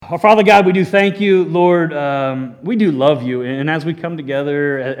Our Father God, we do thank you, Lord. We do love you. And as we come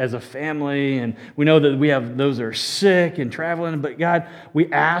together as a family, and we know that we have those that are sick and traveling, but God,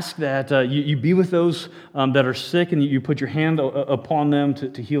 we ask that you be with those that are sick and you put your hand upon them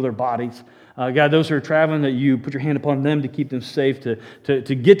to heal their bodies. God, those who are traveling, that you put your hand upon them to keep them safe,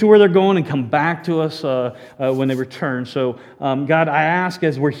 to get to where they're going and come back to us when they return. So, God, I ask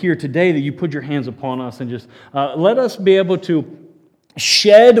as we're here today that you put your hands upon us and just let us be able to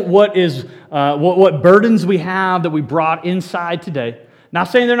shed what burdens we have that we brought inside today. Not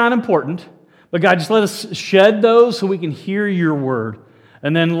saying they're not important, but God, just let us shed those so we can hear your word.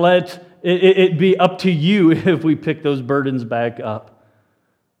 And then let it be up to you if we pick those burdens back up.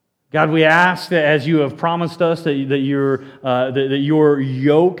 God, we ask that as you have promised us that your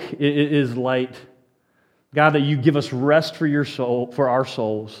yoke is light. God, that you give us rest for your soul, for our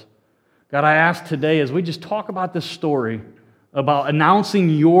souls. God, I ask today as we just talk about this story about announcing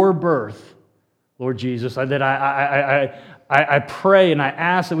your birth, Lord Jesus, that I pray and I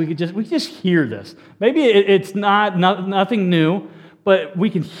ask that we could just hear this. Maybe it's nothing new, but we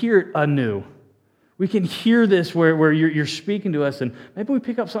can hear it anew. We can hear this where you're speaking to us, and maybe we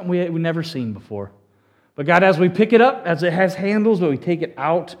pick up something we've never seen before. But God, as we pick it up, as it has handles, but we take it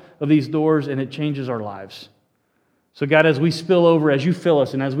out of these doors and it changes our lives. So God, as we spill over, as you fill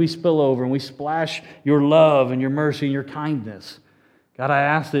us, and as we spill over and we splash your love and your mercy and your kindness, God, I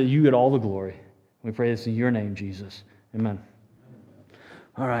ask that you get all the glory. We pray this in your name, Jesus. Amen.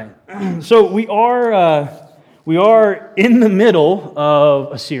 All right. So we are in the middle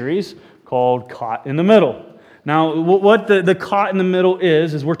of a series called Caught in the Middle. Now, what the Caught in the Middle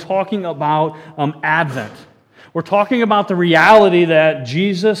is we're talking about Advent. We're talking about the reality that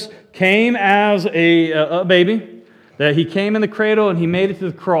Jesus came as a baby, that he came in the cradle and he made it to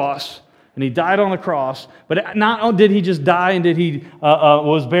the cross, and he died on the cross. But not only did he just die and did he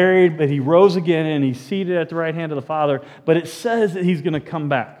was buried, but he rose again and he's seated at the right hand of the Father. But it says that he's going to come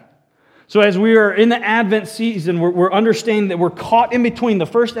back. So as we are in the Advent season, we're understanding that we're caught in between the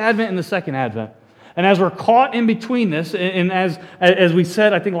first Advent and the second Advent. And as we're caught in between this, and as we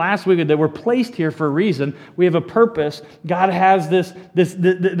said, I think last week, that we're placed here for a reason, we have a purpose. God has this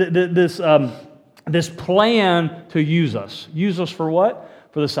plan to use us. Use us for what?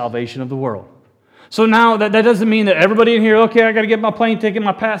 For the salvation of the world. So now that doesn't mean that everybody in here, okay, I got to get my plane ticket,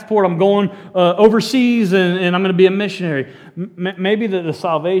 my passport, I'm going overseas and I'm going to be a missionary. Maybe the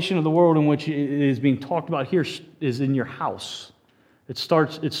salvation of the world in which is being talked about here is in your house. It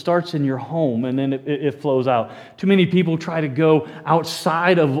starts in your home, and then it flows out. Too many people try to go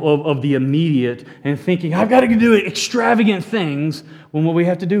outside of the immediate and thinking, I've got to do extravagant things, when what we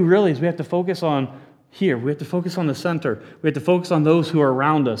have to do really is we have to focus on here. We have to focus on the center. We have to focus on those who are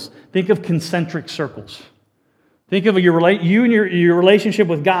around us. Think of concentric circles. Think of you and your relationship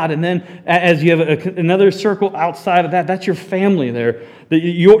with God, and then as you have another circle outside of that, that's your family there.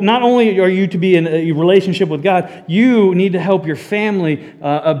 Not only are you to be in a relationship with God, you need to help your family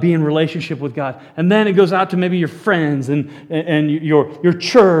be in relationship with God. And then it goes out to maybe your friends and your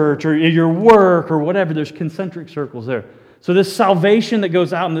church or your work or whatever. There's concentric circles there. So this salvation that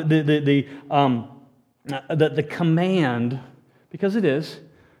goes out, and the command, because it is,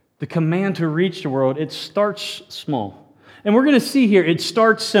 the command to reach the world, it starts small. And we're going to see here, it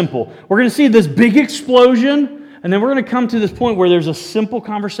starts simple. We're going to see this big explosion, and then we're going to come to this point where there's a simple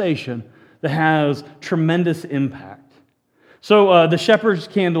conversation that has tremendous impact. So the shepherd's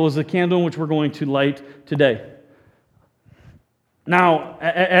candle is the candle in which we're going to light today. Now,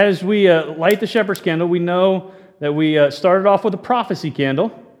 as we light the shepherd's candle, we know that we started off with a prophecy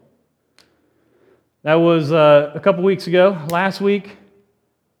candle. That was a couple weeks ago. Last week,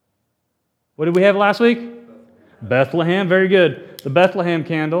 what did we have last week? Bethlehem, very good. The Bethlehem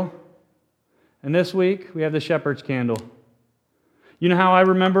candle. And this week, we have the shepherd's candle. You know how I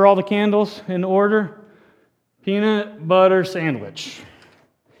remember all the candles in order? Peanut butter sandwich.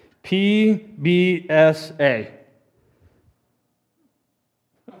 PBSA.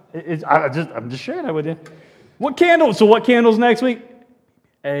 I'm just sharing that with you. What candle? So what candle's next week?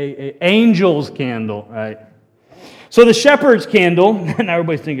 A angel's candle, right? So the shepherd's candle, now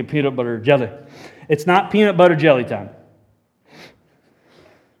everybody's thinking peanut butter jelly. It's not peanut butter jelly time.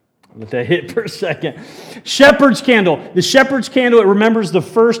 Let that hit for a second. Shepherd's candle. The shepherd's candle, it remembers the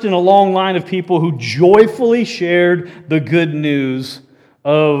first in a long line of people who joyfully shared the good news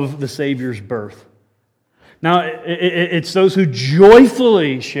of the Savior's birth. Now, it's those who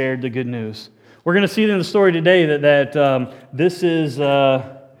joyfully shared the good news. We're going to see it in the story today that this is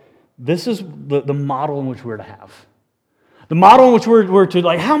the model in which we're to have. The model in which we're to,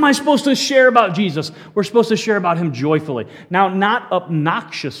 like, how am I supposed to share about Jesus? We're supposed to share about him joyfully. Now, not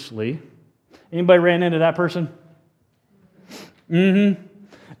obnoxiously. Anybody ran into that person? Mm-hmm.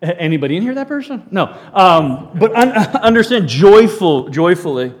 Anybody in here that person? No. But understand,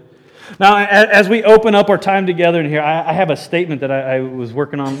 joyfully. Now, as we open up our time together in here, I have a statement that I was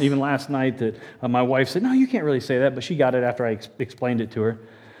working on even last night that my wife said, no, you can't really say that, but she got it after I explained it to her.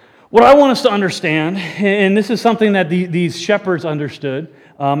 What I want us to understand, and this is something that these shepherds understood,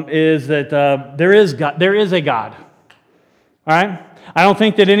 is that there is a God. All right? I don't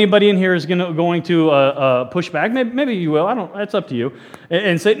think that anybody in here is going to push back. Maybe you will. That's up to you.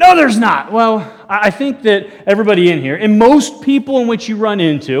 And say, no, there's not. Well, I think that everybody in here, and most people in which you run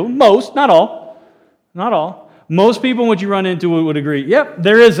into, most, not all, most people in which you run into would agree, yep,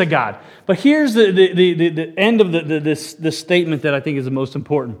 there is a God. But here's the end of this statement that I think is the most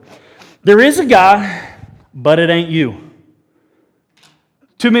important. There is a God, but it ain't you.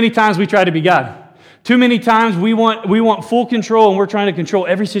 Too many times we try to be God. Too many times we want full control and we're trying to control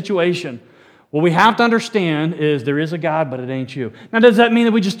every situation. What we have to understand is there is a God, but it ain't you. Now, does that mean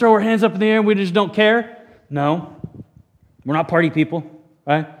that we just throw our hands up in the air and we just don't care? No. We're not party people,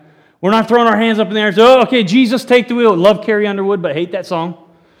 right? We're not throwing our hands up in the air and say, oh, okay, Jesus, take the wheel. Love Carrie Underwood, but hate that song.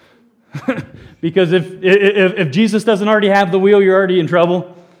 Because if Jesus doesn't already have the wheel, you're already in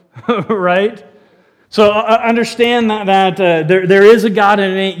trouble, right? So understand that there is a God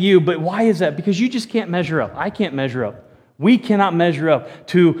and it ain't you, but why is that? Because you just can't measure up. I can't measure up. We cannot measure up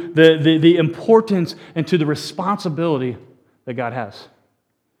to the importance and to the responsibility that God has.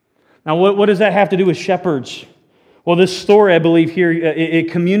 Now, what does that have to do with shepherds? Well, this story, I believe here,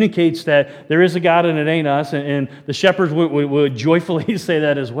 it communicates that there is a God and it ain't us, and the shepherds would joyfully say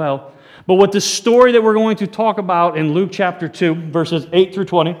that as well. But what the story that we're going to talk about in Luke chapter 2, verses 8 through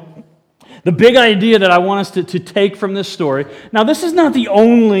 20, the big idea that I want us to take from this story. Now, this is not the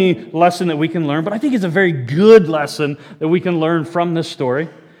only lesson that we can learn, but I think it's a very good lesson that we can learn from this story.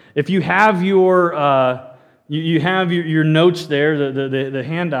 If you have your notes there, the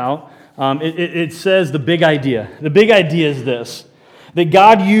handout, it says the big idea. The big idea is this: that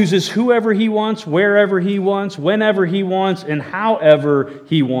God uses whoever He wants, wherever He wants, whenever He wants, and however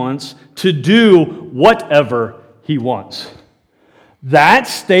He wants to do whatever He wants. That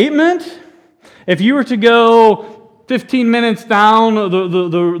statement, if you were to go 15 minutes down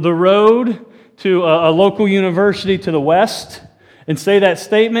the road to a local university to the west and say that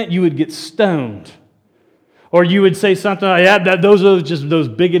statement, you would get stoned. Or you would say something like, yeah, those are just those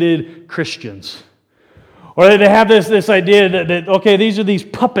bigoted Christians. Or they have this idea that, okay, these are these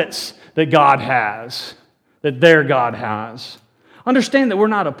puppets that God has, that their God has. Understand that we're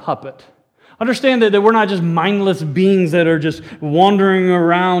not a puppet. Understand that we're not just mindless beings that are just wandering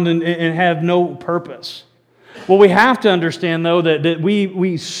around and have no purpose. Well, we have to understand, though, that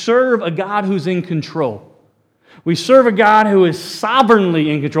we serve a God who's in control. We serve a God who is sovereignly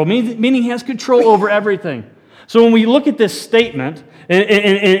in control, meaning He has control over everything. So when we look at this statement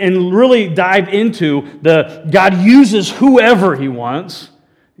and really dive into the God uses whoever He wants,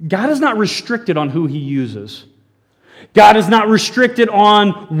 God is not restricted on who He uses. God is not restricted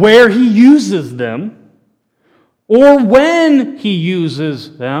on where He uses them, or when He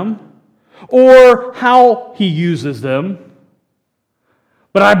uses them, or how He uses them.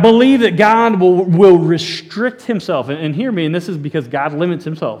 But I believe that God will restrict Himself. And hear me, and this is because God limits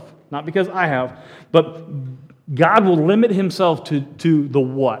Himself, not because I have, but God will limit Himself to the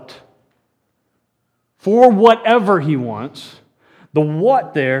what. For whatever He wants, the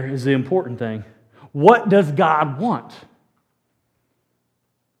what there is the important thing. What does God want?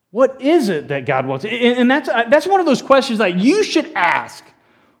 What is it that God wants? And that's one of those questions that you should ask.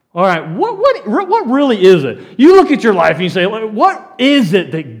 All right, what really is it? You look at your life and you say, what is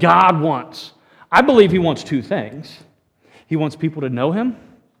it that God wants? I believe He wants two things. He wants people to know Him,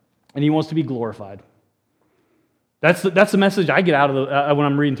 and He wants to be glorified. That's the message I get out of when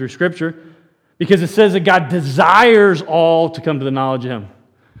I'm reading through Scripture, because it says that God desires all to come to the knowledge of Him.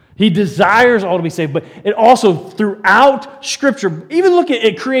 He desires all to be saved, but it also, throughout Scripture, even look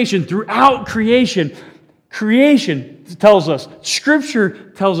at creation, throughout creation tells us,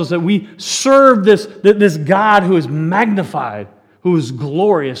 Scripture tells us that we serve this God who is magnified, who is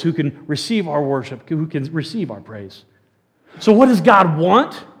glorious, who can receive our worship, who can receive our praise. So what does God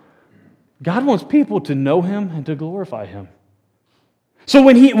want? God wants people to know Him and to glorify Him. So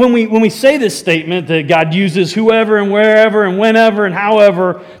when we say this statement that God uses whoever and wherever and whenever and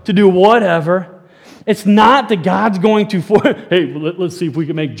however to do whatever, it's not that God's going to, hey, let's see if we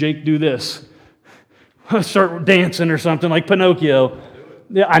can make Jake do this. Start dancing or something like Pinocchio.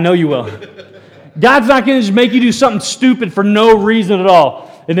 Yeah, I know you will. God's not going to just make you do something stupid for no reason at all.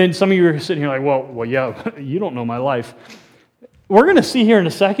 And then some of you are sitting here like, well, yeah, you don't know my life. We're going to see here in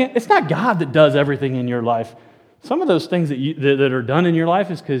a second, it's not God that does everything in your life. Some of those things that are done in your life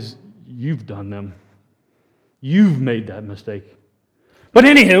is because you've done them. You've made that mistake. But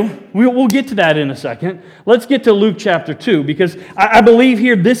anywho, we'll get to that in a second. Let's get to Luke chapter 2, because I believe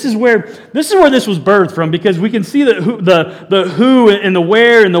here this is where this was birthed from, because we can see the who and the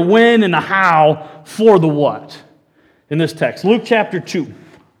where and the when and the how for the what in this text. Luke chapter 2.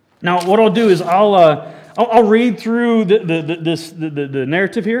 Now, what I'll do is I'll read through the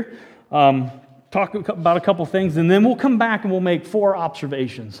narrative here, talk about a couple things, and then we'll come back and we'll make 4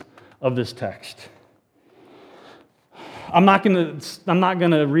 observations of this text. I'm not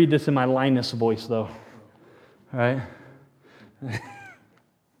gonna read this in my Linus voice, though. All right?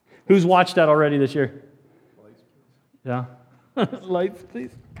 Who's watched that already this year? Lights, please. Yeah? Lights,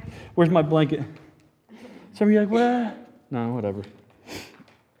 please. Where's my blanket? Some of you are like, what? No, whatever.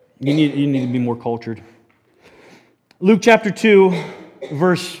 You need to be more cultured. Luke chapter 2,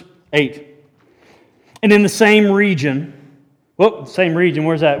 verse 8. And in the same region, where's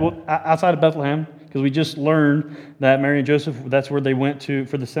that? Well, outside of Bethlehem. Because we just learned that Mary and Joseph, that's where they went to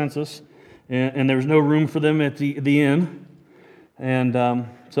for the census. And there was no room for them at the inn. And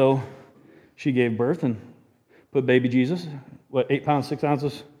so she gave birth and put baby Jesus, 8 pounds, 6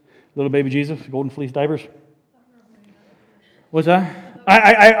 ounces, little baby Jesus, golden fleece diapers. What's that?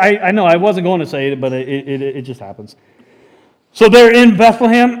 I know, I wasn't going to say it, but it just happens. So they're in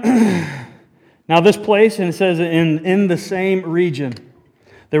Bethlehem. Now this place, and it says in the same region,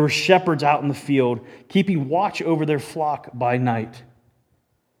 there were shepherds out in the field, keeping watch over their flock by night.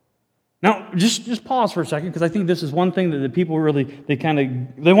 Now, just pause for a second, because I think this is one thing that the people really, they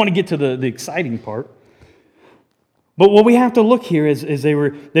want to get to the exciting part. But what we have to look here is they were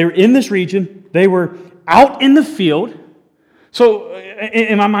in this region, they were out in the field. So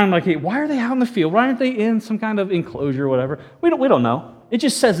in my mind, I'm like, hey, why are they out in the field? Why aren't they in some kind of enclosure or whatever? We don't know. It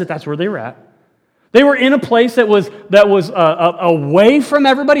just says that that's where they were at. They were in a place that was away from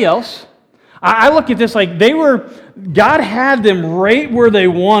everybody else. I look at this like God had them right where they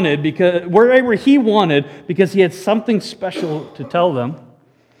wanted, because wherever He wanted, because He had something special to tell them.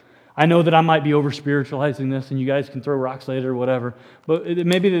 I know that I might be over spiritualizing this, and you guys can throw rocks later or whatever. But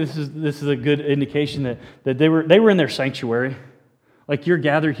maybe this is a good indication that they were in their sanctuary, like you're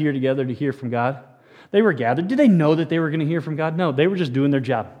gathered here together to hear from God. They were gathered. Did they know that they were going to hear from God? No, they were just doing their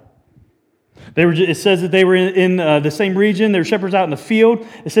job. It says that they were in the same region. There were shepherds out in the field.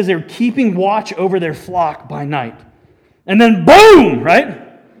 It says they were keeping watch over their flock by night. And then boom,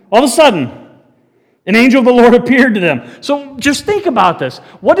 right? All of a sudden, an angel of the Lord appeared to them. So just think about this.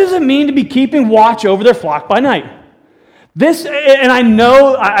 What does it mean to be keeping watch over their flock by night? This, and I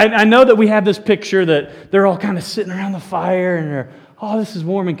know that we have this picture that they're all kind of sitting around the fire and they're, oh, this is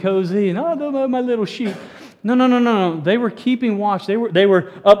warm and cozy, and oh, my little sheep. No. They were keeping watch. They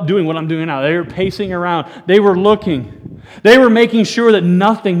were up doing what I'm doing now. They were pacing around. They were looking. They were making sure that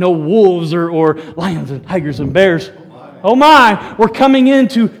no wolves or lions and tigers and bears, were coming in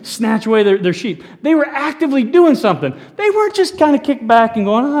to snatch away their sheep. They were actively doing something. They weren't just kind of kicked back and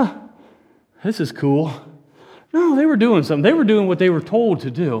going, this is cool. No, they were doing something. They were doing what they were told to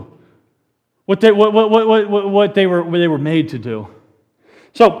do. What they were made to do.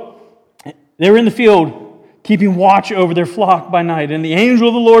 So they were in the field, keeping watch over their flock by night, and the angel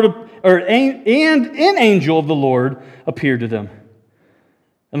of the Lord, an angel of the Lord appeared to them,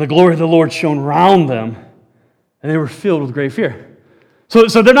 and the glory of the Lord shone round them, and they were filled with great fear. So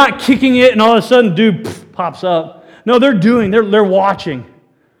they're not kicking it, and all of a sudden, dude pops up. No, they're watching.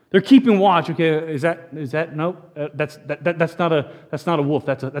 They're keeping watch. Okay, is that nope? That's not a wolf.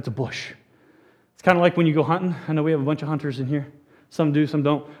 That's a bush. It's kind of like when you go hunting. I know we have a bunch of hunters in here. Some do, some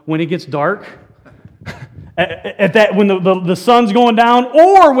don't. When it gets dark. When the sun's going down,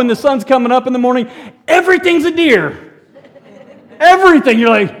 or when the sun's coming up in the morning, everything's a deer. Everything.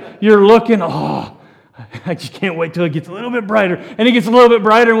 You're looking, I just can't wait till it gets a little bit brighter. And it gets a little bit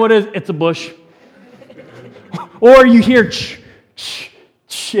brighter, and what is it? It's a bush. Or you hear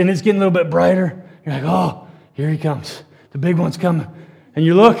and it's getting a little bit brighter. You're like, oh, here he comes. The big one's coming. And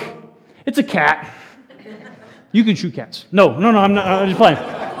you look, it's a cat. You can shoot cats. No, I'm just playing.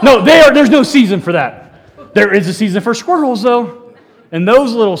 No, there's no season for that. There is a season for squirrels, though. And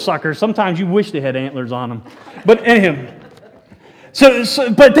those little suckers, sometimes you wish they had antlers on them. But anyhow,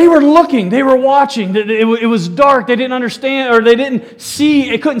 but they were looking, they were watching. It was dark. They didn't understand, or they didn't see.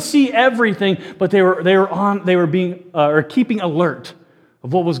 They couldn't see everything. But they were keeping alert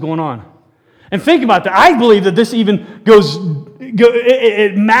of what was going on. And think about that. I believe that this even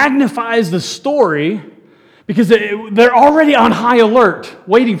it magnifies the story because they're already on high alert,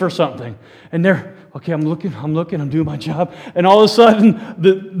 waiting for something. And they're, okay, I'm looking, I'm doing my job. And all of a sudden,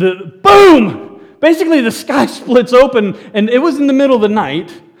 the boom! Basically, the sky splits open, and it was in the middle of the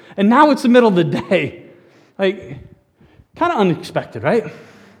night, and now it's the middle of the day. Like, kind of unexpected, right?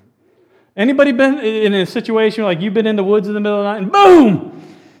 Anybody been in a situation like you've been in the woods in the middle of the night, and boom!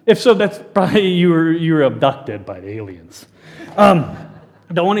 If so, that's probably you were abducted by the aliens.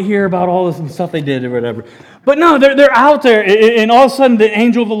 Don't want to hear about all this stuff they did or whatever. But no, they're out there, and all of a sudden the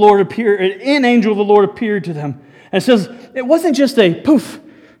angel of the Lord appeared to them. And it says, it wasn't just a poof,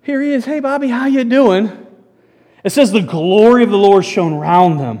 here he is, hey Bobby, how you doing? It says the glory of the Lord shone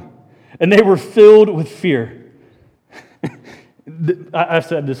around them, and they were filled with fear. I've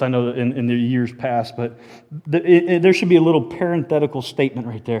said this, I know, in the years past, but there should be a little parenthetical statement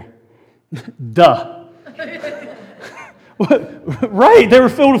right there. Duh. Right, they were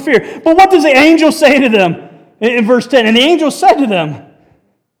filled with fear. But what does the angel say to them in verse 10? And the angel said to them,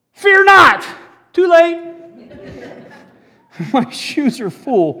 fear not. Too late. My shoes are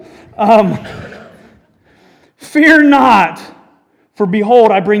full. Fear not, for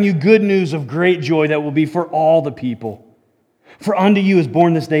behold, I bring you good news of great joy that will be for all the people. For unto you is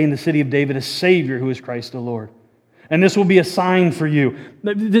born this day in the city of David a Savior who is Christ the Lord. And this will be a sign for you.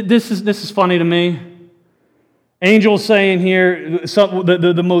 This is funny to me. Angel saying here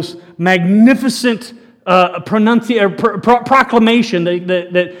the most magnificent proclamation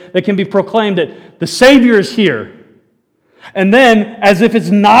that can be proclaimed that the Savior is here. And then, as if it's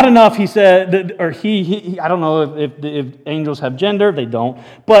not enough, he said, or he I don't know if angels have gender, they don't.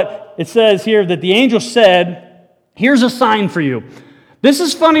 But it says here that the angel said, here's a sign for you. This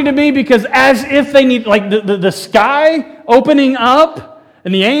is funny to me because as if they need, like the sky opening up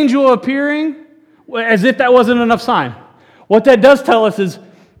and the angel appearing, as if that wasn't enough sign. What that does tell us is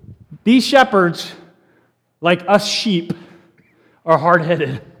these shepherds, like us sheep, are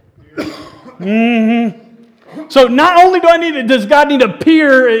hard-headed. So not only does God need to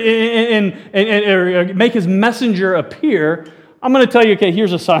appear and make his messenger appear, I'm going to tell you, okay,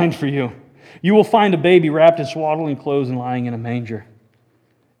 here's a sign for you. You will find a baby wrapped in swaddling clothes and lying in a manger.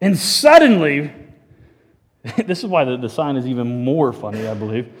 And suddenly, this is why the sign is even more funny, I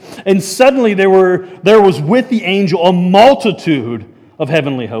believe. And suddenly there was with the angel a multitude of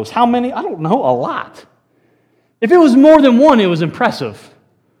heavenly hosts. How many? I don't know, a lot. If it was more than one, it was impressive,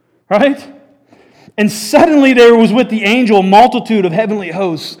 right? And suddenly there was with the angel a multitude of heavenly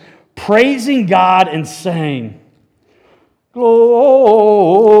hosts, praising God and saying, Gloria.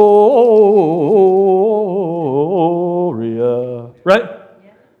 Right?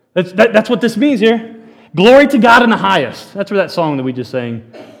 That's what this means here. Glory to God in the highest. That's where that song that we just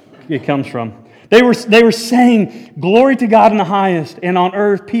sang, it comes from. They were saying, glory to God in the highest, and on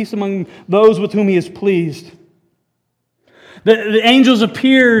earth peace among those with whom he is pleased. The angels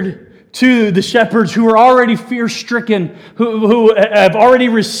appeared to the shepherds who were already fear-stricken, who have already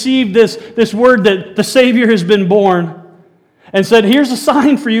received this word that the Savior has been born, and said, here's a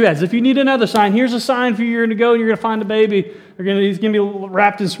sign for you, as if you need another sign. Here's a sign for you. You're going to go and you're going to find a baby. He's going to be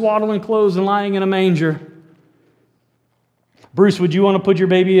wrapped in swaddling clothes and lying in a manger. Bruce, would you want to put your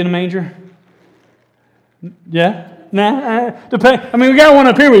baby in a manger? Yeah? Nah? I mean, we got one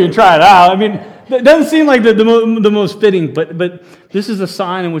up here. We can try it out. I mean, it doesn't seem like the most fitting, but this is a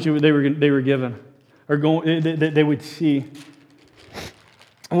sign in which they were given, or that they would see.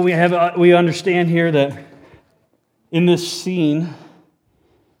 Well, we understand here that in this scene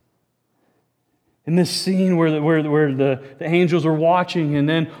where the angels were watching,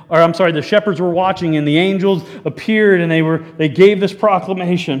 the shepherds were watching, and the angels appeared, and they gave this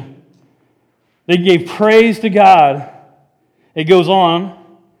proclamation. They gave praise to God. It goes on,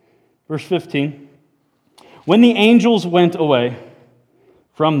 verse 15. When the angels went away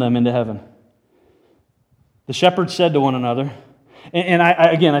from them into heaven, the shepherds said to one another, and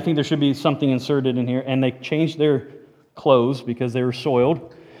I think there should be something inserted in here, and they changed their clothes because they were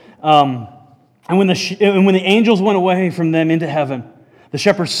soiled. And when the angels went away from them into heaven, the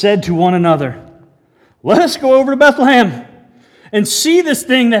shepherds said to one another, let us go over to Bethlehem and see this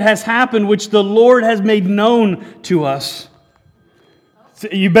thing that has happened, which the Lord has made known to us. So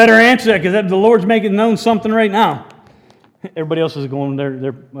you better answer that, because the Lord's making known something right now. Everybody else is going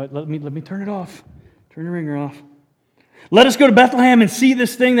there. Let me turn it off. Turn the ringer off. Let us go to Bethlehem and see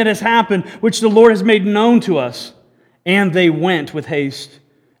this thing that has happened, which the Lord has made known to us. And they went with haste.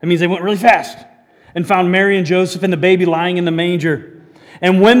 That means they went really fast and found Mary and Joseph and the baby lying in the manger.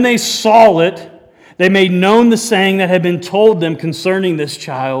 And when they saw it, they made known the saying that had been told them concerning this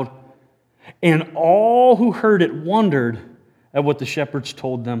child. And all who heard it wondered at what the shepherds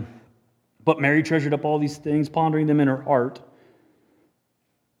told them. But Mary treasured up all these things, pondering them in her heart.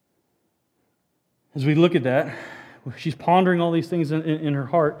 As we look at that, she's pondering all these things in her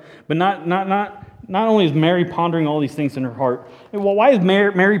heart. But not only is Mary pondering all these things in her heart. Well, why is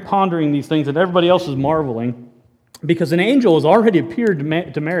Mary pondering these things and everybody else is marveling? Because an angel has already appeared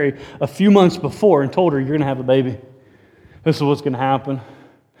to Mary a few months before and told her, you're going to have a baby. This is what's going to happen.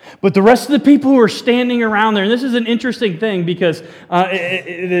 But the rest of the people who are standing around there, and this is an interesting thing because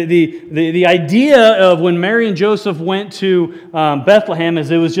the idea of when Mary and Joseph went to Bethlehem is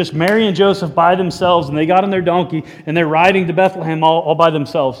it was just Mary and Joseph by themselves, and they got on their donkey, and they're riding to Bethlehem all by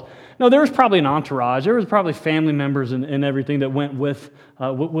themselves. No, there was probably an entourage. There was probably family members and everything that went with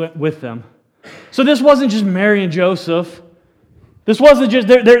them. So this wasn't just Mary and Joseph. This wasn't just,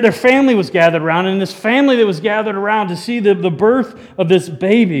 their family was gathered around, and this family that was gathered around to see the birth of this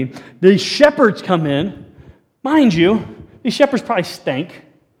baby, the shepherds come in. Mind you, these shepherds probably stink.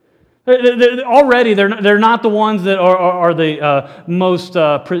 Already, they're not the ones that are the most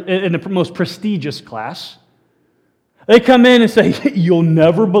in the most prestigious class. They come in and say, you'll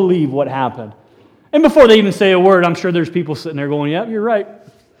never believe what happened. And before they even say a word, I'm sure there's people sitting there going, yep, you're right.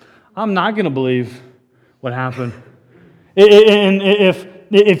 I'm not going to believe what happened. And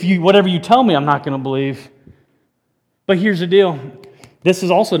if you whatever you tell me, I'm not going to believe. But here's the deal. This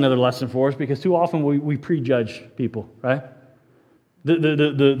is also another lesson for us because too often we prejudge people, right?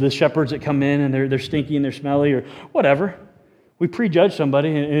 The shepherds that come in and they're stinky and they're smelly or whatever. We prejudge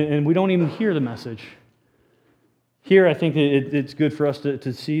somebody and we don't even hear the message. Here, I think it's good for us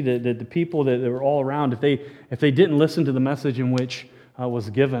to see that the people that were all around, if they didn't listen to the message in which was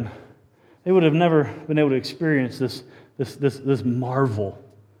given, they would have never been able to experience this marvel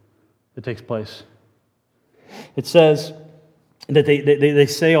that takes place. It says that they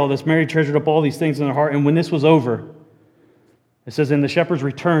say all this. Mary treasured up all these things in her heart, and when this was over, it says, and the shepherds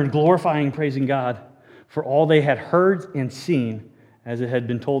returned, glorifying and praising God for all they had heard and seen as it had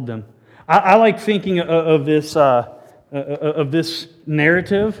been told them. I like thinking of this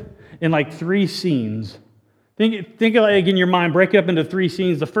narrative in like three scenes. Think of like in your mind, break it up into three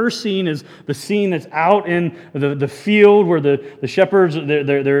scenes. The first scene is the scene that's out in the field where the shepherds,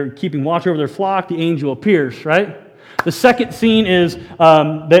 they're keeping watch over their flock. The angel appears, right? The second scene is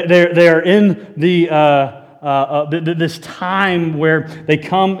they're in this time where they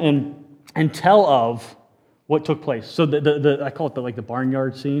come and tell of what took place. So I call it the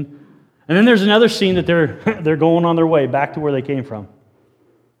barnyard scene. And then there's another scene that they're going on their way back to where they came from.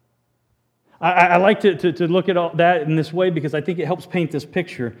 I like to look at all that in this way because I think it helps paint this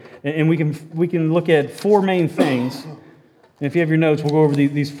picture. And we can look at four main things. And if you have your notes, we'll go over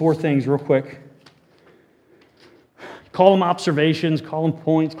these four things real quick. Call them observations, call them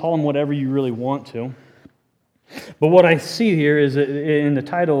points, call them whatever you really want to. But what I see here is that in the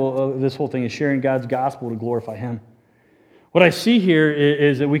title of this whole thing is sharing God's gospel to glorify Him. What I see here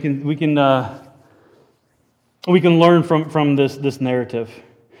is that we can learn from this narrative.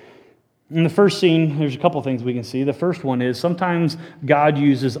 In the first scene, there's a couple things we can see. The first one is sometimes God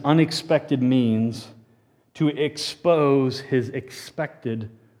uses unexpected means to expose His expected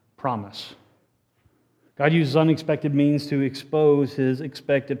promise. God uses unexpected means to expose His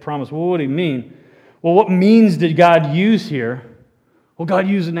expected promise. Well, what do you mean? Well, what means did God use here? Well, God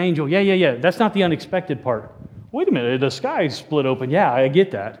used an angel. Yeah. That's not the unexpected part. Wait a minute, the sky split open. Yeah, I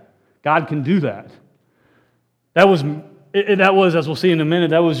get that. God can do that. That was, as we'll see in a minute,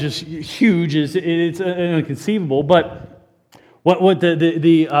 that was just huge. It's inconceivable. But what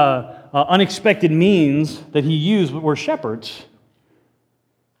the unexpected means that He used were shepherds.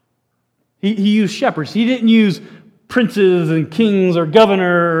 He used shepherds. He didn't use princes and kings or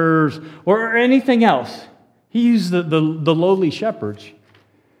governors or anything else. He used the lowly shepherds.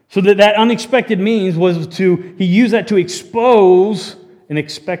 So that unexpected means He used that to expose an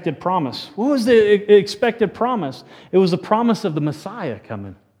expected promise. What was the expected promise? It was the promise of the Messiah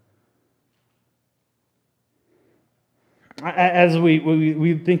coming. As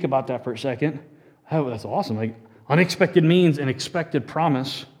we think about that for a second, oh, that's awesome. Like unexpected means an expected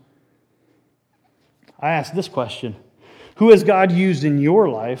promise. I ask this question. Who has God used in your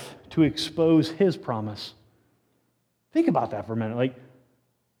life to expose His promise? Think about that for a minute. Like,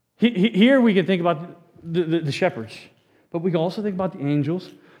 here we can think about the shepherds, but we can also think about the angels.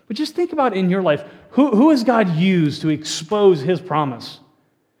 But just think about in your life, who has God used to expose His promise?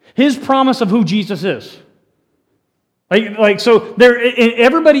 His promise of who Jesus is. So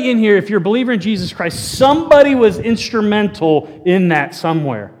everybody in here, if you're a believer in Jesus Christ, somebody was instrumental in that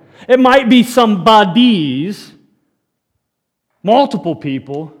somewhere. It might be somebody's, multiple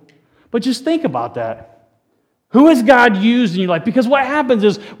people, But just think about that. Who has God used in your life? Because what happens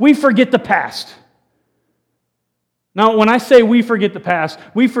is we forget the past. Now, when I say we forget the past,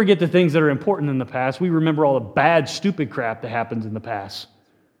 we forget the things that are important in the past. We remember all the bad, stupid crap that happens in the past.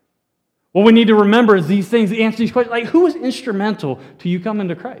 What we need to remember is these things, answer these questions. Like, who was instrumental to you coming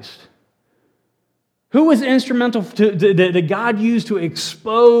to Christ? Who was instrumental that God used to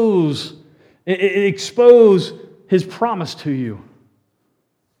expose His promise to you?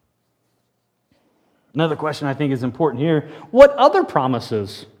 Another question I think is important here. What other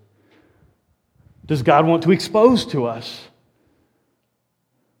promises does God want to expose to us?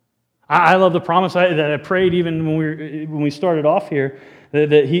 I love the promise that I prayed even when we started off here,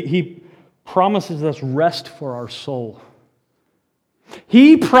 that He promises us rest for our soul.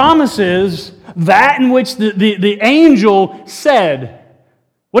 He promises that in which the angel said.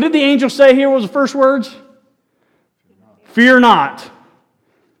 What did the angel say here? What was the first words? Fear not.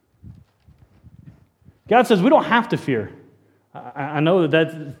 God says we don't have to fear. I know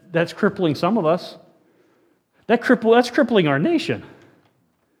that's crippling some of us. That's crippling our nation.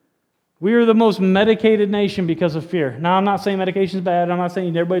 We are the most medicated nation because of fear. Now, I'm not saying medication is bad. I'm not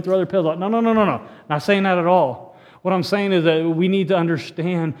saying everybody throw their pills out. No. Not saying that at all. What I'm saying is that we need to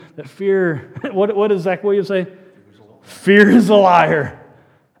understand that fear, what does Zach Williams say? Fear is a liar.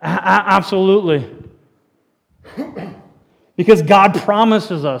 Absolutely. Because God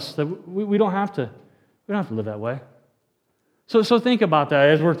promises us that we don't have to live that way. So think about that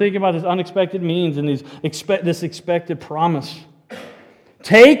as we're thinking about this unexpected means and this expected promise.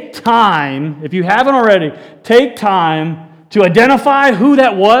 Take time, if you haven't already, take time to identify who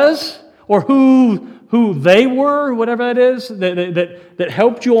that was or who they were, whatever that is, that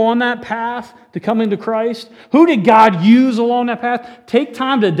helped you on that path to come into Christ. Who did God use along that path? Take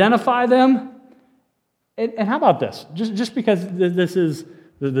time to identify them. And how about this? Just because this is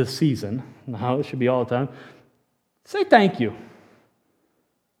the season, how it should be all the time, say thank you.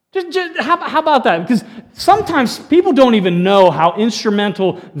 How about that? Because sometimes people don't even know how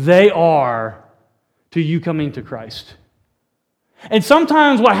instrumental they are to you coming to Christ. And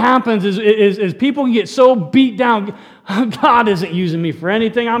sometimes what happens is people can get so beat down, God isn't using me for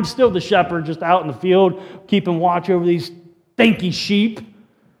anything. I'm still the shepherd just out in the field, keeping watch over these stinky sheep.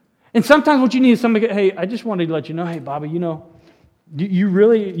 And sometimes what you need is somebody, hey, I just wanted to let you know, hey, Bobby, you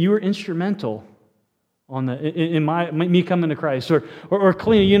were instrumental on in me coming to Christ, or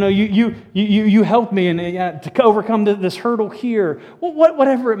clean. You helped me to overcome this hurdle here.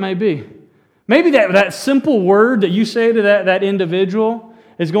 Whatever it may be. Maybe that simple word that you say to that individual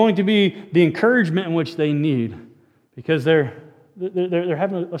is going to be the encouragement in which they need, because they're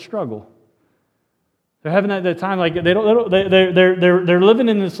having a struggle. They're having that time like they're living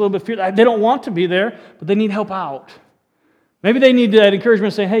in this little bit of fear. They don't want to be there, but they need help out. Maybe they need that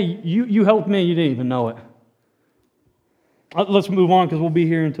encouragement to say, hey, you helped me, you didn't even know it. Let's move on because we'll be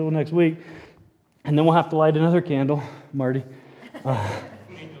here until next week. And then we'll have to light another candle, Marty.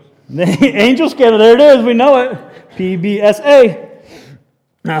 The angel's candle, there it is, we know it. PBSA.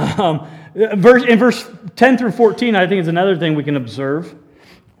 In verse 10 through 14, I think is another thing we can observe.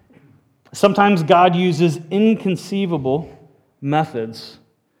 Sometimes God uses inconceivable methods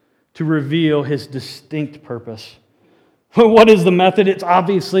to reveal His distinct purpose. What is the method? It's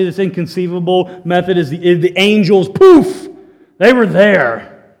obviously this inconceivable method is the angels. Poof! They were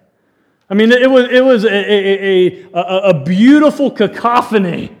there. I mean, it was a beautiful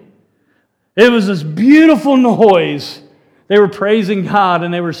cacophony. It was this beautiful noise. They were praising God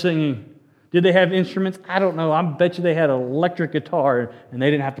and they were singing. Did they have instruments? I don't know. I bet you they had an electric guitar and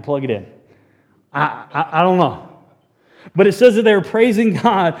they didn't have to plug it in. I don't know. But it says that they were praising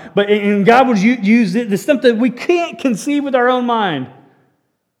God, and God would use it. It's something we can't conceive with our own mind.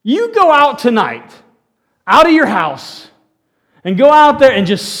 You go out tonight, out of your house, and go out there and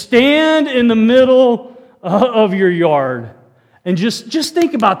just stand in the middle of your yard and just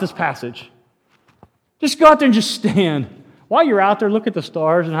think about this passage. Just go out there and just stand. While you're out there, look at the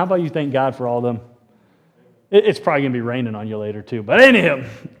stars, and how about you thank God for all of them? It's probably going to be raining on you later too, but anyhow,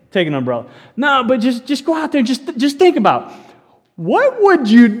 take an umbrella. No, but just go out there and just think about, what would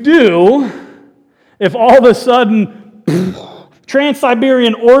you do if all of a sudden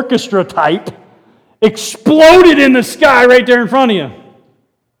Trans-Siberian Orchestra type exploded in the sky right there in front of you?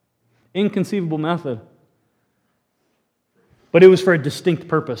 Inconceivable method. But it was for a distinct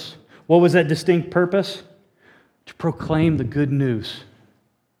purpose. What was that distinct purpose? To proclaim the good news.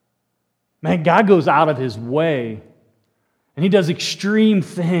 Man, God goes out of His way, and He does extreme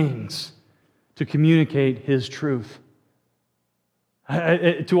things to communicate His truth.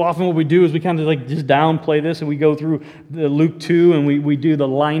 Too often what we do is we kind of like just downplay this and we go through the Luke 2 and we do the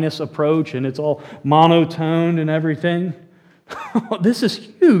Linus approach and it's all monotoned and everything. This is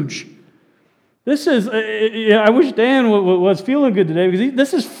huge. This is, I wish Dan was feeling good today because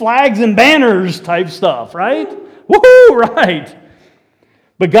this is flags and banners type stuff, right? Woohoo, right.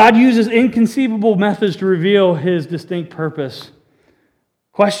 But God uses inconceivable methods to reveal His distinct purpose.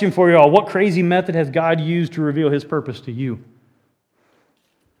 Question for you all, what crazy method has God used to reveal His purpose to you?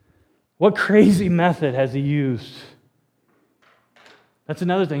 What crazy method has He used? That's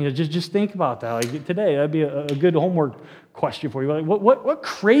another thing. Just think about that. Like today, that'd be a good homework question for you. Like, what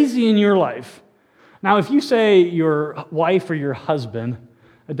crazy in your life? Now, if you say your wife or your husband,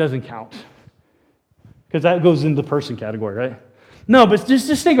 it doesn't count. Because that goes into the person category, right? No, but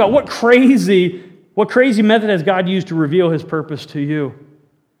just think about what crazy method has God used to reveal His purpose to you?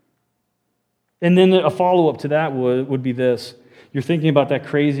 And then a follow-up to that would be this. You're thinking about that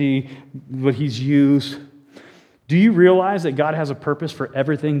crazy, what He's used. Do you realize that God has a purpose for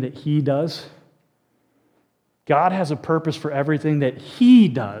everything that He does? God has a purpose for everything that He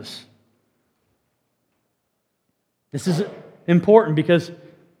does. This is important because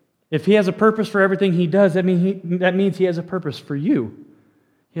if He has a purpose for everything He does, that means He has a purpose for you.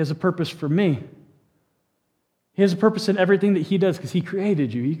 He has a purpose for me. He has a purpose in everything that He does because He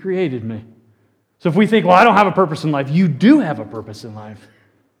created you. He created me. So if we think, well, I don't have a purpose in life, you do have a purpose in life.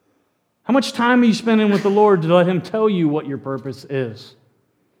 How much time are you spending with the Lord to let Him tell you what your purpose is?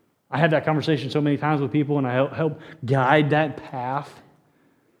 I had that conversation so many times with people, and I help guide that path.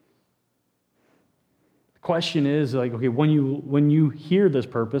 The question is, like, okay, when you hear this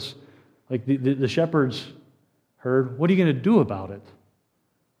purpose, like the shepherds heard, what are you going to do about it?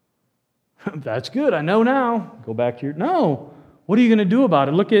 That's good, I know now. Go back to no. What are you going to do about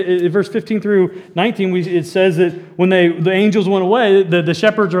it? Look at verse 15 through 19. It says that when the angels went away, the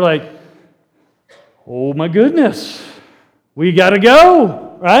shepherds are like, oh my goodness, we got to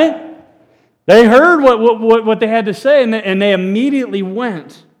go, right? They heard what they had to say, and they immediately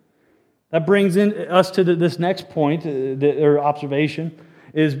went. That brings us to this next point, or observation,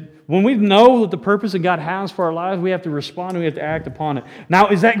 is when we know that the purpose that God has for our lives, we have to respond and we have to act upon it. Now,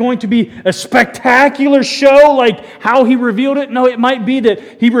 is that going to be a spectacular show like how He revealed it? No, it might be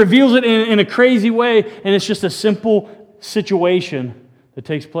that He reveals it in a crazy way and it's just a simple situation that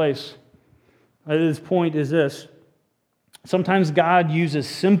takes place. This point is this. Sometimes God uses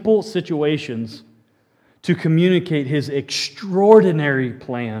simple situations to communicate His extraordinary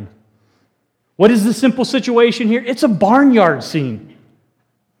plan. What is the simple situation here? It's a barnyard scene.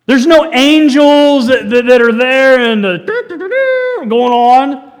 There's no angels that are there and going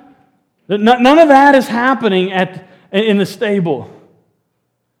on. None of that is happening in the stable.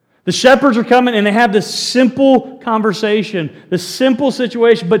 The shepherds are coming and they have this simple conversation, this simple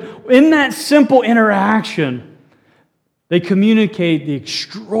situation. But in that simple interaction, they communicate the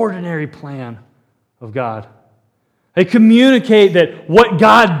extraordinary plan of God. They communicate that what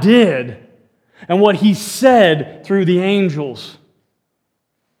God did and what He said through the angels.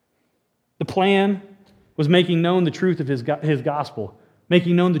 The plan was making known the truth of His gospel,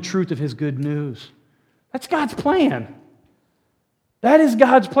 making known the truth of His good news. That's God's plan. That is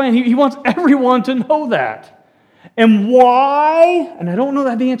God's plan. He wants everyone to know that. And why? And I don't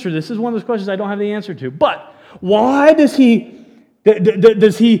know the answer to this. This is one of those questions I don't have the answer to. But why does He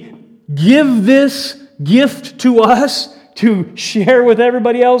give this gift to us to share with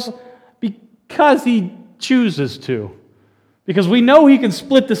everybody else? Because He chooses to. Because we know He can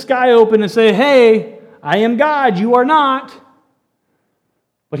split the sky open and say, hey, I am God, you are not.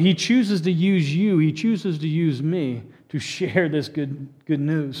 But He chooses to use you, He chooses to use me to share this good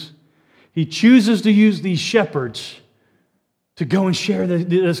news. He chooses to use these shepherds to go and share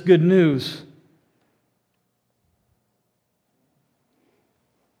this good news.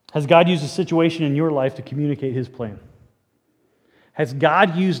 Has God used a situation in your life to communicate His plan? Has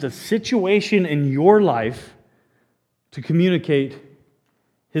God used a situation in your life to communicate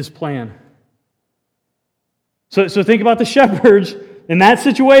His plan? So think about the shepherds in that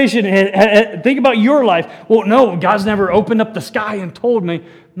situation. Think about your life. Well, no, God's never opened up the sky and told me.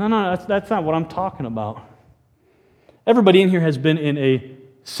 No, that's not what I'm talking about. Everybody in here has been in a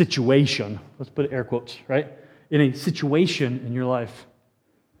situation. Let's put air quotes, right? In a situation in your life.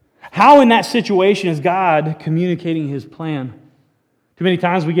 How in that situation is God communicating His plan? Too many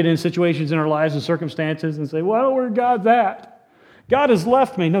times we get in situations in our lives and circumstances and say, well, where God's at? God has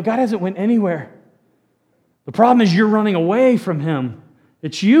left me. No, God hasn't went anywhere. The problem is you're running away from Him.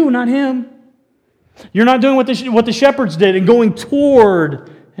 It's you, not Him. You're not doing what the shepherds did and going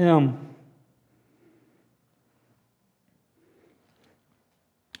toward Him.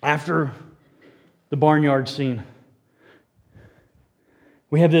 after the barnyard scene,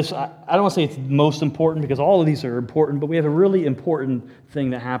 we have this, I don't want to say it's most important because all of these are important, but we have a really important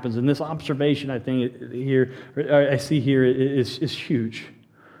thing that happens. And this observation, I think, here, I see here is huge.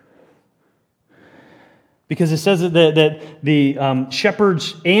 Because it says that the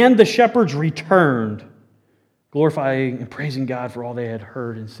shepherds returned, glorifying and praising God for all they had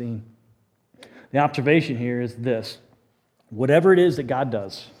heard and seen. The observation here is this. Whatever it is that God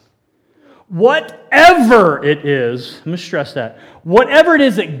does, whatever it is, I'm going to stress that, whatever it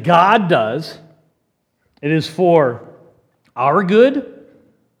is that God does, it is for our good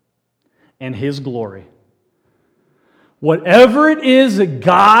and His glory. Whatever it is that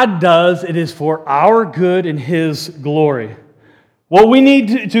God does, it is for our good and His glory. What we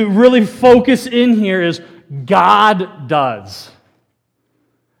need to really focus in here is God does.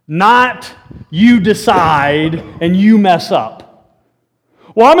 Not you decide and you mess up.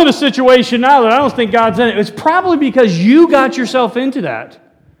 Well, I'm in a situation now that I don't think God's in it. It's probably because you got yourself into that.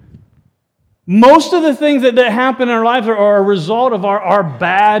 Most of the things that happen in our lives are a result of our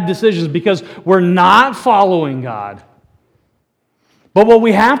bad decisions because we're not following God. But what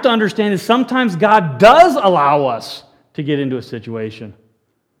we have to understand is sometimes God does allow us to get into a situation.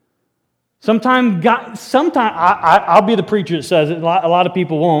 Sometimes I'll be the preacher that says it. A lot of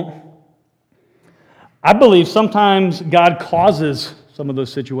people won't. I believe sometimes God causes some of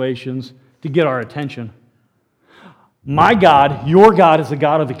those situations to get our attention. My God, your God, is a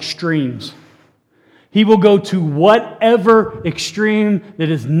God of extremes. He will go to whatever extreme that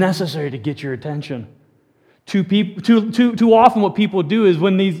is necessary to get your attention. Too often what people do is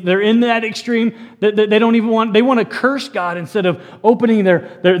when they're in that extreme, they don't even want to curse God instead of opening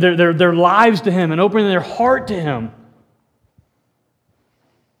their lives to Him and opening their heart to Him.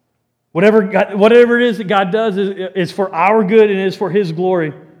 Whatever it is that God does is for our good and is for His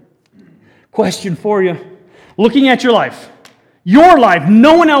glory. Question for you. Looking at your life,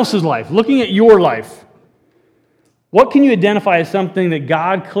 no one else's life, looking at your life, what can you identify as something that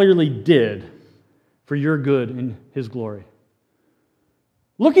God clearly did for your good and His glory?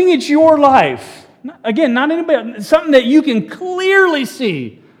 Looking at your life, again, not anybody, something that you can clearly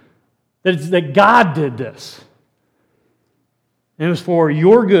see that God did this. And it was for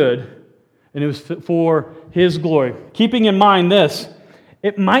your good, and it was for His glory. Keeping in mind this,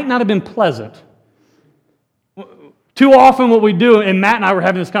 it might not have been pleasant. Too often what we do, and Matt and I were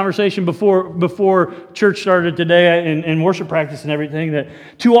having this conversation before church started today and worship practice and everything, that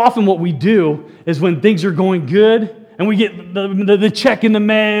too often what we do is when things are going good and we get the check in the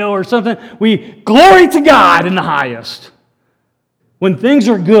mail or something, we glory to God in the highest. When things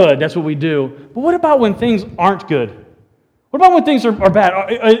are good, that's what we do. But what about when things aren't good? What about when things are bad?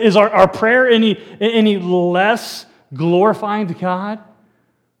 Is our prayer any less glorifying to God?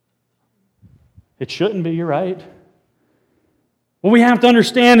 It shouldn't be, you're right. What we have to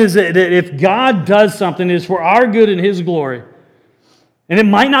understand is that if God does something, it is for our good and His glory. And it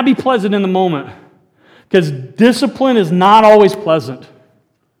might not be pleasant in the moment, because discipline is not always pleasant.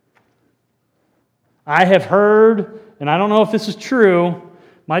 I have heard, and I don't know if this is true,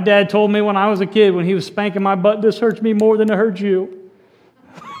 my dad told me when I was a kid, when he was spanking my butt, this hurts me more than it hurts you.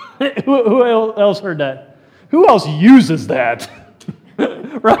 Who else heard that? Who else uses that?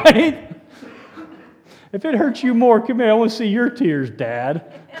 Right? If it hurts you more, come here, I want to see your tears, Dad.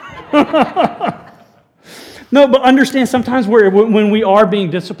 No, but understand sometimes when we are being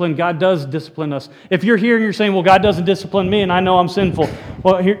disciplined, God does discipline us. If you're here and you're saying, well, God doesn't discipline me and I know I'm sinful.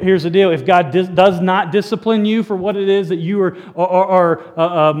 Well, here's the deal. If God does not discipline you for what it is that you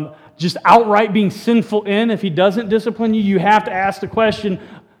are just outright being sinful in, if He doesn't discipline you, you have to ask the question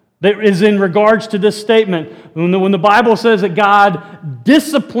that is in regards to this statement. When the Bible says that God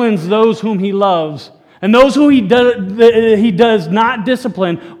disciplines those whom He loves, and those who He does not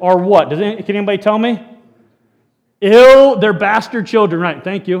discipline are what? Can anybody tell me? They're bastard children, right?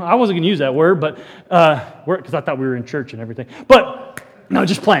 Thank you. I wasn't going to use that word, but because I thought we were in church and everything. But no,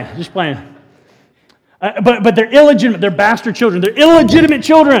 just playing. But they're illegitimate. They're bastard children. They're illegitimate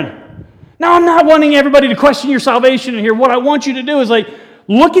children. Now, I'm not wanting everybody to question your salvation in here. What I want you to do is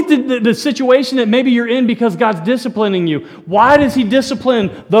look at the situation that maybe you're in because God's disciplining you. Why does He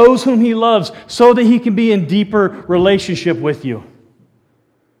discipline those whom He loves? So that He can be in deeper relationship with you.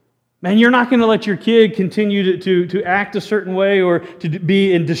 Man, you're not going to let your kid continue to act a certain way or to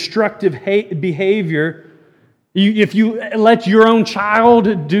be in destructive behavior. If you let your own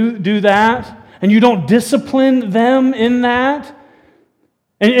child do that and you don't discipline them in that,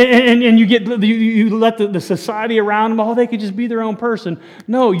 and you let the society around them, they could just be their own person.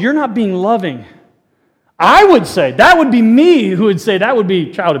 No, you're not being loving. I would say, that would be me who would say that would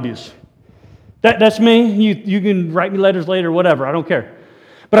be child abuse. That's me. You can write me letters later, whatever. I don't care.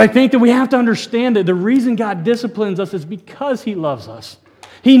 But I think that we have to understand that the reason God disciplines us is because He loves us.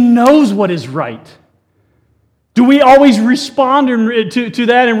 He knows what is right. Do we always respond to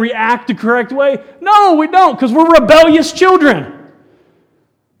that and react the correct way? No, we don't, because we're rebellious children.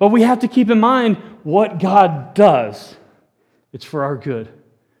 But we have to keep in mind what God does. It's for our good.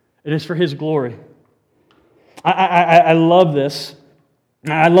 It is for His glory. I love this.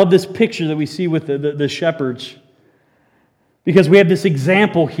 I love this picture that we see with the shepherds, because we have this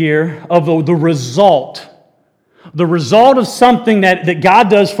example here of the result. The result of something that God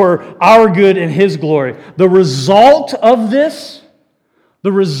does for our good and His glory. The result of this,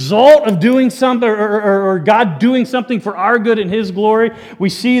 the result of doing something, or God doing something for our good and His glory, we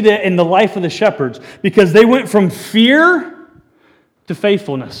see that in the life of the shepherds, because they went from fear to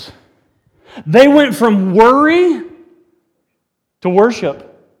faithfulness. They went from worry to worship.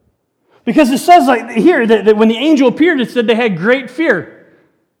 Because it says like here that when the angel appeared, it said they had great fear.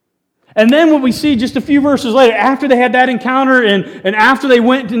 And then what we see just a few verses later, after they had that encounter and after they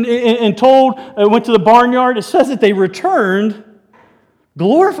went and went to the barnyard, it says that they returned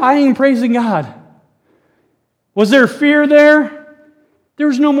glorifying and praising God. Was there fear there? There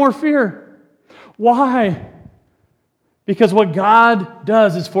was no more fear. Why? Because what God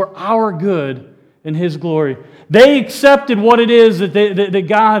does is for our good and His glory. They accepted what it is that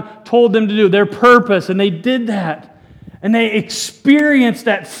God told them to do, their purpose, and they did that. And they experienced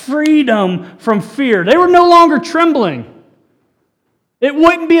that freedom from fear. They were no longer trembling. It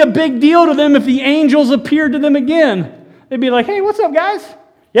wouldn't be a big deal to them if the angels appeared to them again. They'd be like, hey, what's up, guys?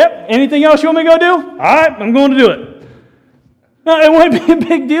 Yep, anything else you want me to go do? All right, I'm going to do it. No, it wouldn't be a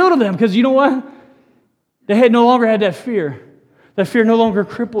big deal to them because you know what? They had no longer had that fear. That fear no longer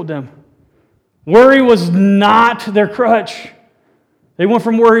crippled them. Worry was not their crutch. They went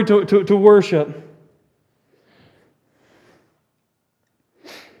from worry to worship.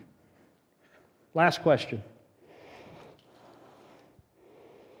 Last question.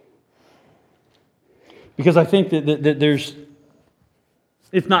 Because I think that there's,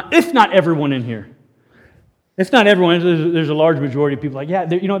 if not everyone in here, if not everyone, there's a large majority of people like, yeah,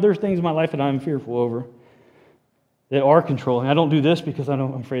 there's things in my life that I'm fearful over that are controlling. I don't do this because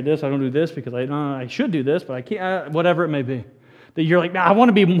I'm afraid of this. I don't do this because I should do this, but I can't, whatever it may be. That you're like, I want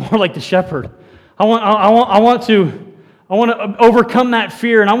to be more like the shepherd. I want to overcome that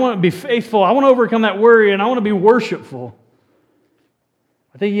fear, and I want to be faithful. I want to overcome that worry, and I want to be worshipful.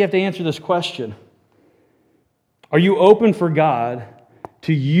 I think you have to answer this question. Are you open for God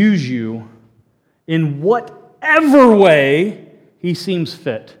to use you in whatever way He seems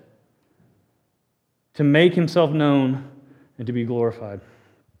fit to make Himself known and to be glorified?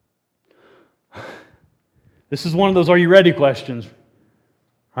 This is one of those are you ready questions,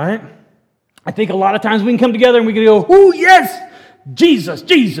 right? I think a lot of times we can come together and we can go, ooh, yes, Jesus,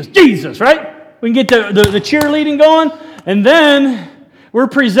 Jesus, Jesus, right? We can get the cheerleading going, and then we're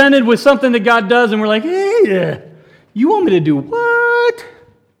presented with something that God does, and we're like, hey, you want me to do what?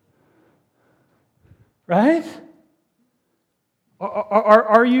 Right?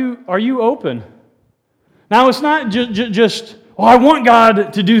 Are you open? Now, it's not just I want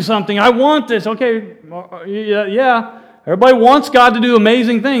God to do something. I want this. Okay, yeah. Everybody wants God to do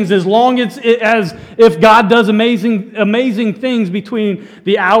amazing things as long as if God does amazing things between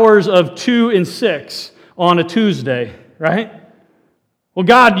the hours of 2 and 6 on a Tuesday, right? Well,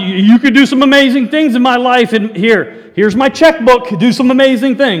 God, you could do some amazing things in my life, and here's my checkbook. Do some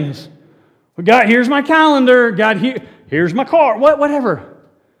amazing things. Well, God, here's my calendar. God, here's my car. Whatever.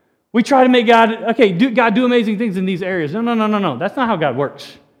 We try to make God, God, do amazing things in these areas. No. That's not how God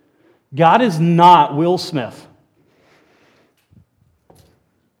works. God is not Will Smith.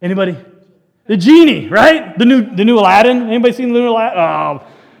 Anybody? The genie, right? The new Aladdin. Anybody seen the new Aladdin? Oh,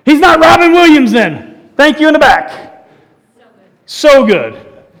 he's not Robin Williams then. Thank you in the back. So good.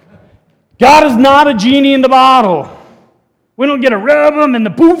 God is not a genie in the bottle. We don't get to rub him and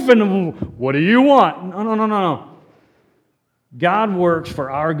the poof and what do you want? No. God works for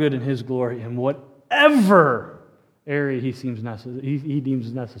our good and His glory in whatever area He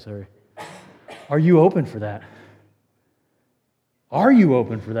deems necessary. Are you open for that? Are you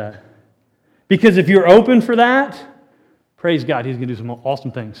open for that? Because if you're open for that, praise God, He's going to do some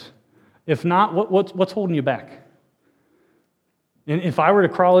awesome things. If not, what's holding you back? And if I were to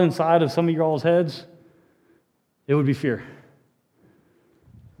crawl inside of some of y'all's heads, it would be fear.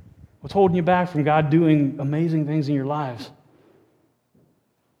 What's holding you back from God doing amazing things in your lives?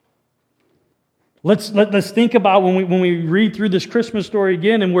 Let's think about when we read through this Christmas story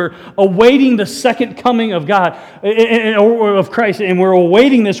again, and we're awaiting the second coming of God, or of Christ, and we're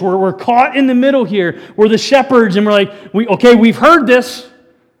awaiting this. We're caught in the middle here. We're the shepherds, and we're like, we've heard this.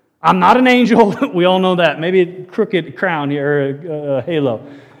 I'm not an angel. We all know that. Maybe a crooked crown here, or a halo.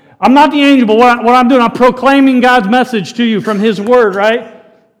 I'm not the angel, but what I'm doing, I'm proclaiming God's message to you from His Word, right?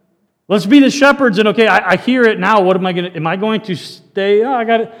 Let's be the shepherds, and I hear it now. What am I going to stay? Oh, I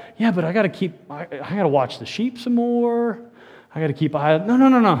got to watch the sheep some more. I got to keep eye.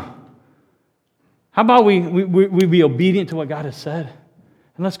 No. How about we be obedient to what God has said?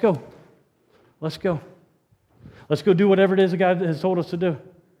 And let's go. Let's go do whatever it is that God has told us to do.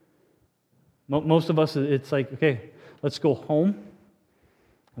 Most of us, it's like, okay, let's go home,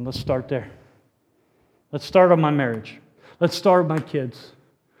 and let's start there. Let's start on my marriage. Let's start with my kids.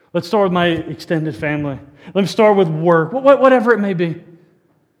 Let's start with my extended family. Let me start with work, whatever it may be.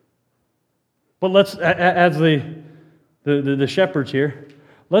 But let's, as the shepherds here,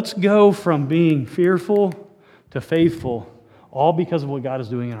 let's go from being fearful to faithful, all because of what God is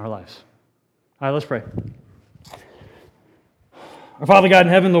doing in our lives. All right, let's pray. Our Father God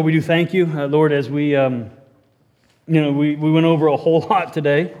in heaven, Lord, we do thank you, Lord, as we went over a whole lot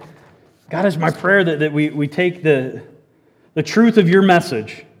today. God, it's my prayer that we take the truth of your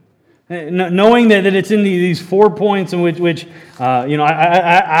message, knowing that it's in these 4 points in which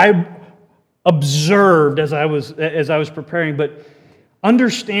I observed as I was preparing, but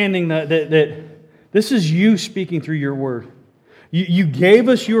understanding that this is you speaking through your word. You gave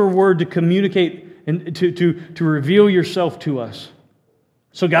us your word to communicate and to reveal yourself to us.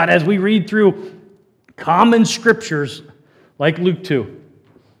 So God, as we read through common scriptures like Luke 2,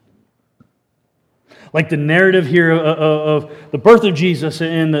 like the narrative here of the birth of Jesus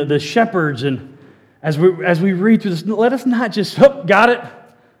and the shepherds, and as we read through this, let us not just, got it.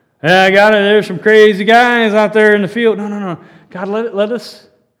 Yeah, I got it. There's some crazy guys out there in the field. No. God, let us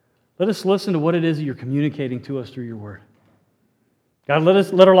listen to what it is that you're communicating to us through your word. God,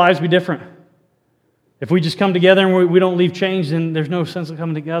 let our lives be different. If we just come together and we don't leave changed, then there's no sense of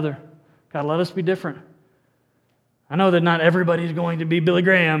coming together. God, let us be different. I know that not everybody's going to be Billy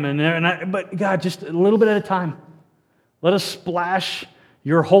Graham, but God, just a little bit at a time. Let us splash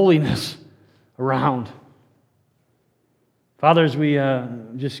your holiness around. Father, as we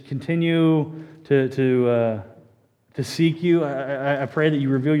just continue to seek you, I pray that you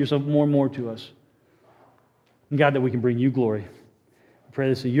reveal yourself more and more to us. And God, that we can bring you glory. I pray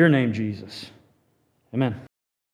this in your name, Jesus. Amen.